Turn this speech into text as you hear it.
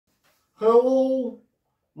Hello,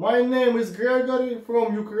 my name is Gregory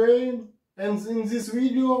from Ukraine, and in this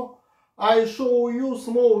video I show you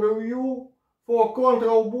small review for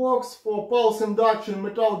control box for pulse induction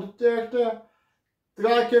metal detector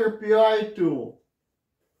tracker PI-2.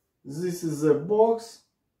 This is the box.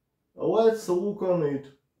 Let's look on it.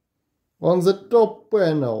 On the top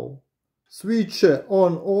panel, switch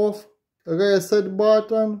on off, reset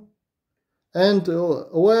button, and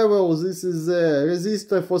level. This is the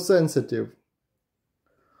resistor for sensitive.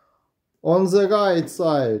 On the right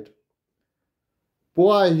side,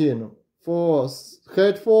 plug-in for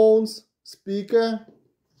headphones, speaker.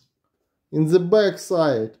 In the back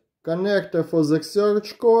side, connector for the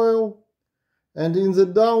search coil. And in the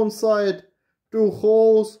downside, 2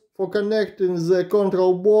 holes for connecting the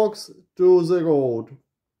control box to the road.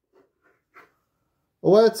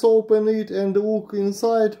 Let's open it and look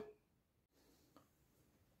inside.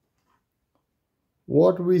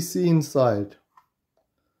 What we see inside: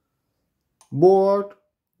 board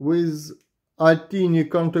with a tiny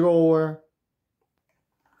controller,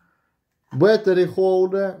 battery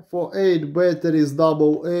holder for 8 batteries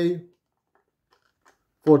AA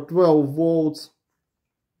for 12 volts,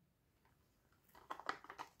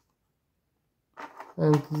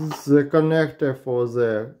 and this is the connector for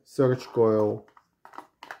the search coil.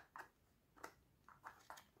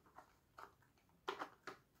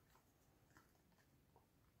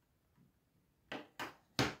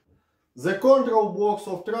 The control box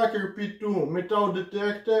of Tracker P2 metal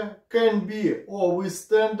detector can be or with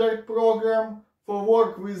standard program for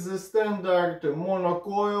work with the standard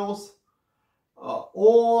monocoils,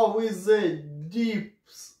 or with the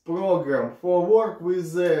DIPS program for work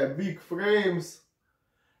with the big frames.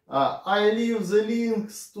 I leave the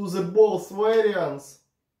links to the both variants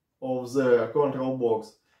of the control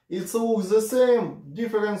box. It looks the same,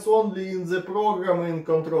 difference only in the programming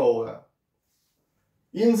controller.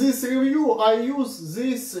 In this review I use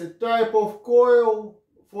this type of coil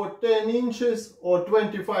for 10 inches or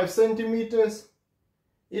 25 centimeters.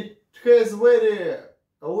 It has very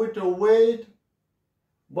little weight,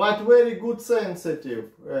 but very good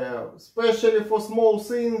sensitive, especially for small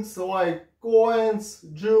things like coins,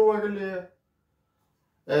 jewelry.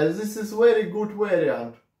 This is very good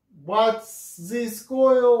variant. But this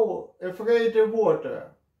coil afraid of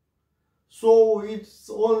water, so it's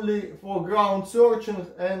only for ground searching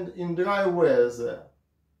and in dry weather.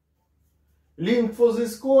 Link for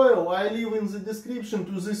this coil I leave in the description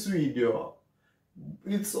to this video.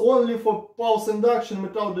 It's only for pulse induction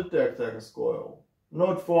metal detectors coil,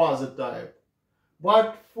 not for other type.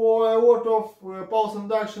 But for a lot of pulse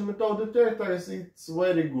induction metal detectors it's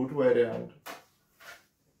very good variant.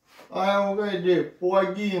 I already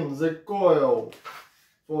plug in the coil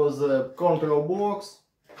for the control box.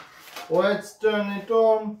 Let's turn it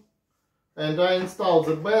on, and I install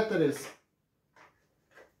the batteries.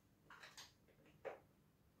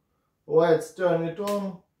 Let's turn it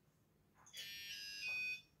on.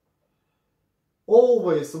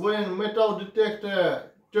 Always when metal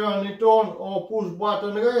detector turn it on or push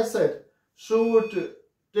button reset, should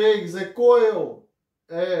take the coil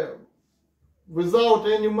without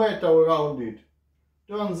any metal around it.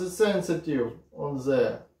 Turn the sensitive on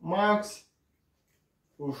the max.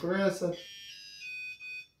 Push reset.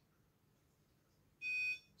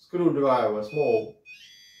 Screwdriver small.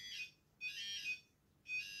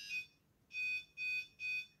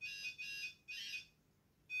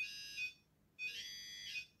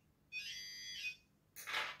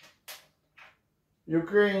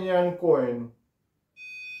 Ukrainian coin.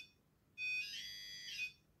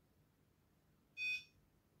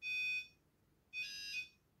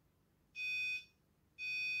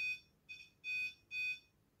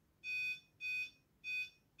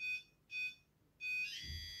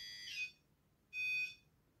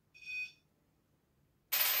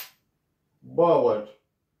 Bullet.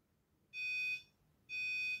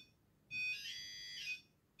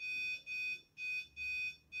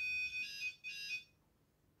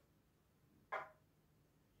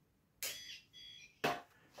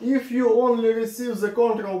 If you only receive the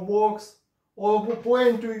control box or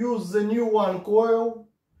plan to use the new one coil,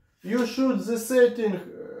 you should the setting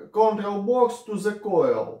control box to the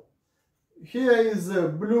coil. Here is the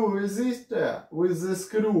blue resistor with the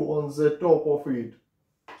screw on the top of it.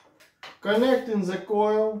 Connecting the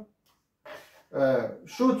coil.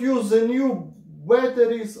 Should use the new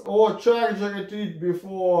batteries or charger at it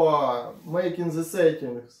before making the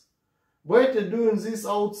settings. Better doing this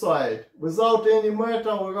outside, without any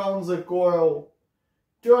metal around the coil.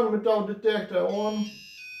 Turn metal detector on,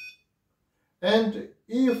 and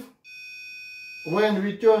if when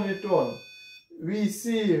we turn it on we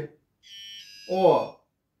see or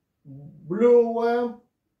blue lamp,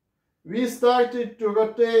 we started to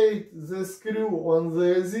rotate the screw on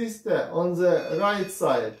the resistor on the right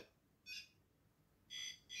side.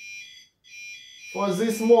 For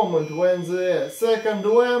this moment, when the second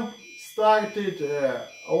lamp started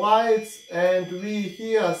lights and we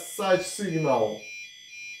hear such signal,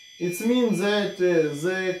 it means that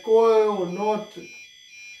the coil not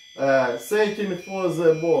setting for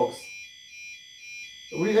the box.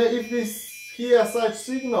 If we hear such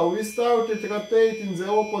signal, we started rotating the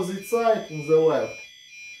opposite side in the left.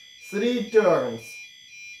 3 turns.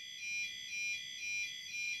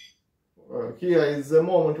 Here is the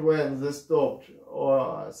moment when the stopped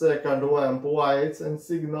second lamp lights and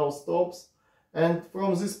signal stops. And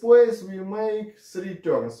from this place we make 3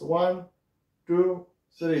 turns. 1, 2,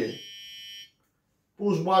 3.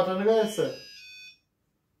 Push button reset.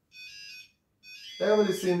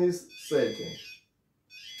 Everything is setting.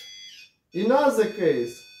 Another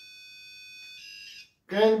case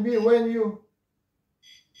can be when you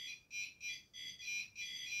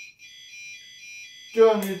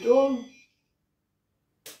turn it on,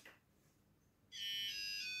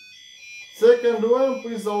 second lamp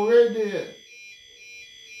is already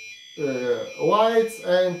lights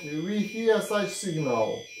and we hear such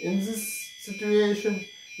signal. In this situation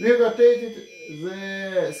we rotated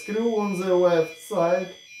the screw on the left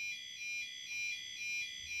side.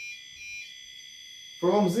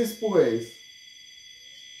 From this place,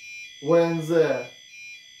 when the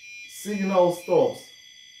signal stops,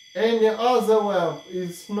 any other lamp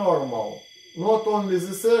is normal, not only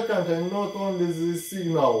the second and not only this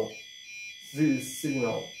signal.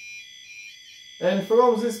 And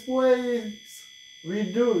from this place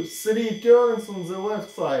we do 3 turns on the left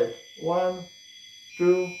side. 1,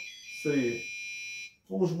 2, 3.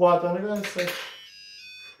 Push button reset.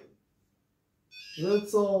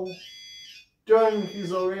 That's all. Turning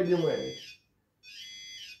is already made.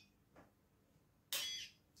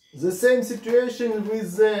 The same situation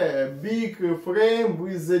with the big frame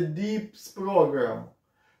with the deep program.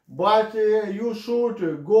 But you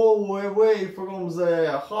should go away from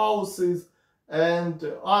the houses and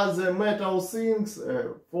other metal things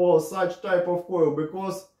for such type of coil,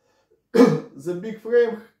 because the big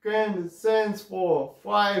frame can sense for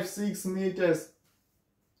 5-6 meters.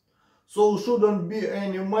 So shouldn't be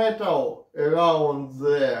any metal around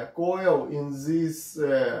the coil in this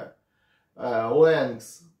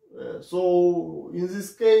length. So in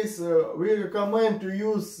this case we recommend to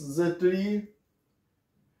use the tree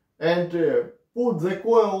and put the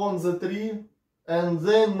coil on the tree and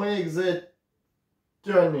then make the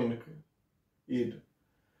turning it.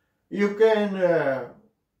 You can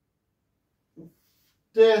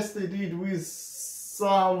test it with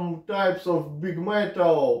some types of big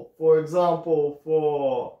metal, for example,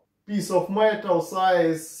 for piece of metal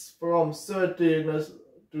size from 30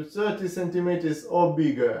 to 30 centimeters or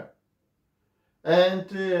bigger. And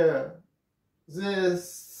the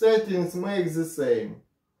settings make the same.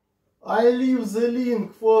 I leave the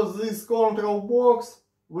link for this control box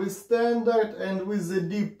with standard and with the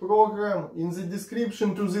deep program in the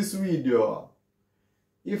description to this video.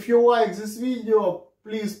 If you like this video,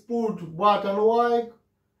 please put button like,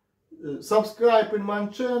 subscribe in my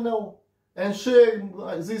channel and share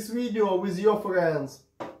this video with your friends.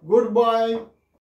 Goodbye!